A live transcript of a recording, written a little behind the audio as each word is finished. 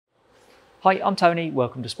Hi, I'm Tony.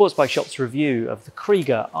 Welcome to Sports Bike Shop's review of the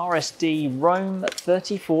Kriega RSD Roam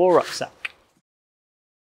 34 rucksack.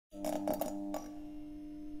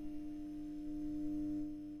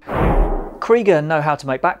 Kriega know how to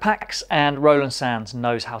make backpacks and Roland Sands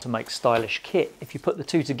knows how to make stylish kit. If you put the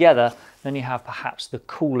two together, then you have perhaps the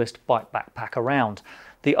coolest bike backpack around.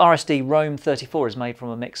 The RSD Roam 34 is made from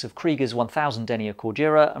a mix of Kriega's 1000 denier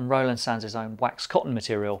Cordura and Roland Sands' own wax cotton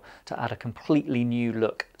material to add a completely new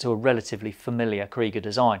look to a relatively familiar Kriega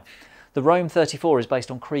design. The Roam 34 is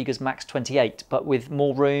based on Kriega's Max 28, but with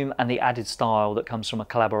more room and the added style that comes from a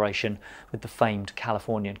collaboration with the famed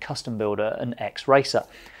Californian custom builder and ex-racer.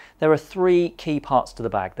 There are three key parts to the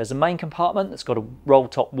bag. There's a main compartment that's got a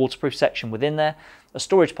roll-top waterproof section within there, a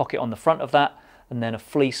storage pocket on the front of that, and then a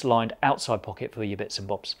fleece-lined outside pocket for your bits and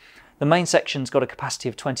bobs. The main section's got a capacity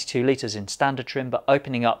of 22 litres in standard trim, but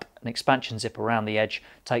opening up an expansion zip around the edge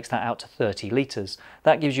takes that out to 30 litres.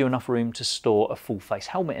 That gives you enough room to store a full-face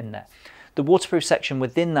helmet in there. The waterproof section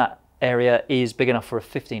within that area is big enough for a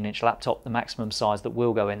 15-inch laptop. The maximum size that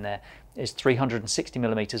will go in there is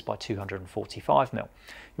 360mm by 245mm.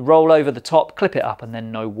 You roll over the top, clip it up, and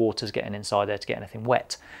then no water's getting inside there to get anything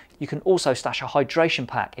wet. You can also stash a hydration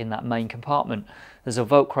pack in that main compartment. There's a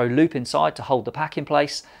Velcro loop inside to hold the pack in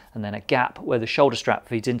place, and then a gap where the shoulder strap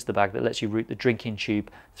feeds into the bag that lets you route the drinking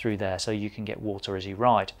tube through there so you can get water as you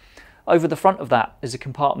ride. Over the front of that is a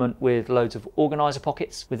compartment with loads of organiser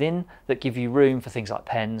pockets within that give you room for things like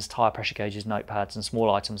pens, tyre pressure gauges, notepads and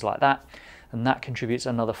small items like that. And that contributes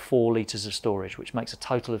another 4 litres of storage, which makes a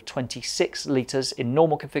total of 26 litres in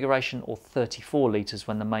normal configuration or 34 litres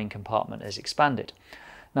when the main compartment is expanded.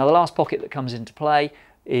 Now the last pocket that comes into play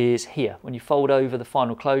is here. When you fold over the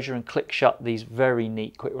final closure and click shut these very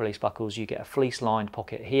neat quick release buckles, you get a fleece lined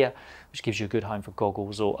pocket here, which gives you a good home for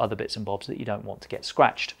goggles or other bits and bobs that you don't want to get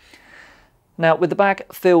scratched. Now with the bag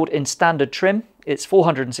filled in standard trim, it's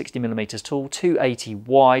 460mm tall, 280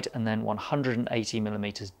 wide and then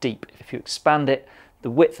 180mm deep. If you expand it,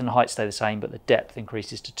 the width and height stay the same, but the depth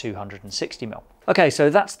increases to 260mm. Okay, so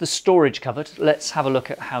that's the storage covered. Let's have a look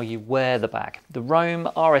at how you wear the bag. The Roam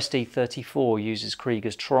RSD 34 uses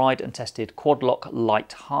Kriega's tried and tested Quadloc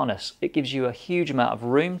Lite harness. It gives you a huge amount of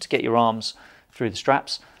room to get your arms through the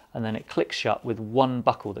straps, and then it clicks shut with one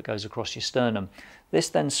buckle that goes across your sternum. This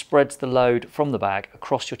then spreads the load from the bag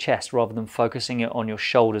across your chest rather than focusing it on your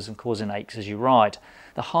shoulders and causing aches as you ride.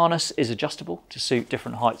 The harness is adjustable to suit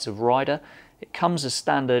different heights of rider. It comes as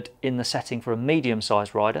standard in the setting for a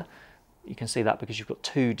medium-sized rider. You can see that because you've got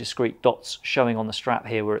two discrete dots showing on the strap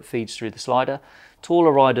here where it feeds through the slider.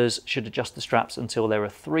 Taller riders should adjust the straps until there are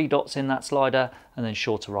 3 dots in that slider, and then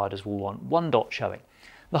shorter riders will want 1 dot showing.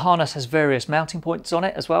 The harness has various mounting points on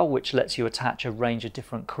it as well, which lets you attach a range of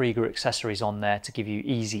different Kriega accessories on there to give you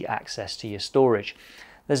easy access to your storage.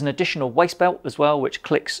 There's an additional waist belt as well, which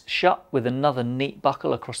clicks shut with another neat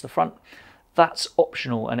buckle across the front. That's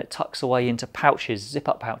optional and it tucks away into pouches,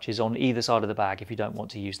 zip-up pouches on either side of the bag if you don't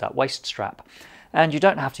want to use that waist strap. And you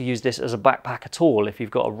don't have to use this as a backpack at all if you've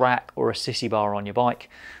got a rack or a sissy bar on your bike.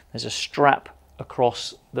 There's a strap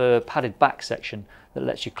across the padded back section that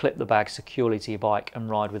lets you clip the bag securely to your bike and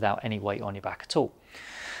ride without any weight on your back at all.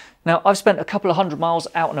 Now, I've spent a couple of 100 miles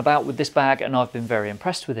out and about with this bag and I've been very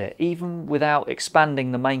impressed with it. Even without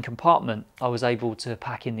expanding the main compartment, I was able to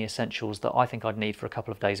pack in the essentials that I think I'd need for a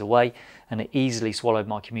couple of days away, and it easily swallowed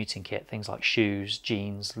my commuting kit, things like shoes,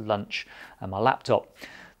 jeans, lunch and my laptop.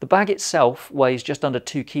 The bag itself weighs just under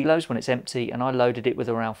 2 kilos when it's empty, and I loaded it with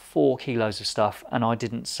around 4 kilos of stuff and I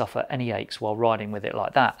didn't suffer any aches while riding with it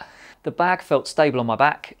like that. The bag felt stable on my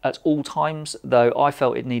back at all times, though I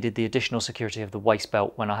felt it needed the additional security of the waist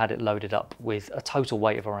belt when I had it loaded up with a total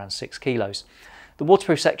weight of around 6 kilos. The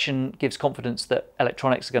waterproof section gives confidence that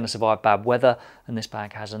electronics are going to survive bad weather, and this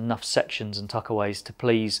bag has enough sections and tuckaways to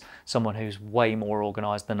please someone who's way more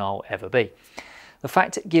organised than I'll ever be. The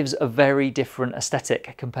fact it gives a very different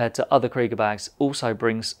aesthetic compared to other Kriega bags also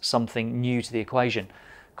brings something new to the equation.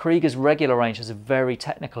 Kriega's regular range has a very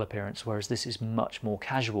technical appearance, whereas this is much more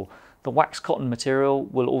casual. The wax cotton material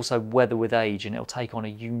will also weather with age and it'll take on a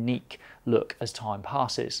unique look as time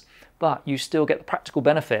passes. But you still get the practical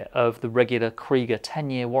benefit of the regular Kriega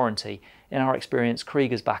 10-year warranty. In our experience,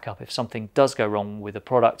 Kriega's backup if something does go wrong with a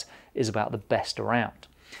product is about the best around.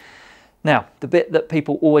 Now, the bit that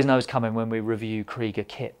people always know is coming when we review Kriega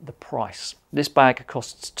kit, the price. This bag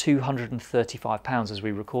costs £235 as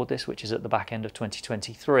we record this, which is at the back end of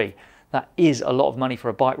 2023. That is a lot of money for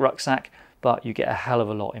a bike rucksack, but you get a hell of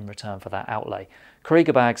a lot in return for that outlay.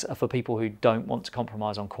 Kriega bags are for people who don't want to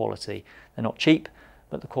compromise on quality. They're not cheap,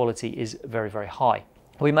 but the quality is very, very high.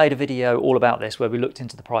 We made a video all about this where we looked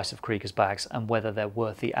into the price of Kriega's bags and whether they're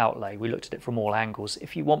worth the outlay. We looked at it from all angles.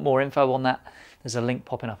 If you want more info on that, there's a link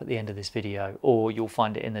popping up at the end of this video, or you'll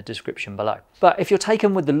find it in the description below. But if you're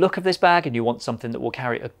taken with the look of this bag and you want something that will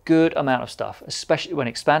carry a good amount of stuff, especially when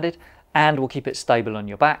expanded, and will keep it stable on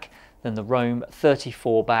your back, then the Roam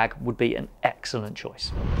 34 bag would be an excellent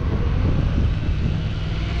choice.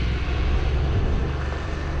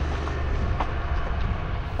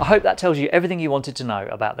 I hope that tells you everything you wanted to know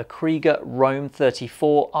about the Kriega Roam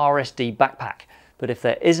 34 RSD backpack. But if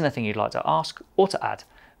there is anything you'd like to ask or to add,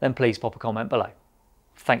 then please pop a comment below.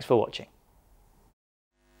 Thanks for watching.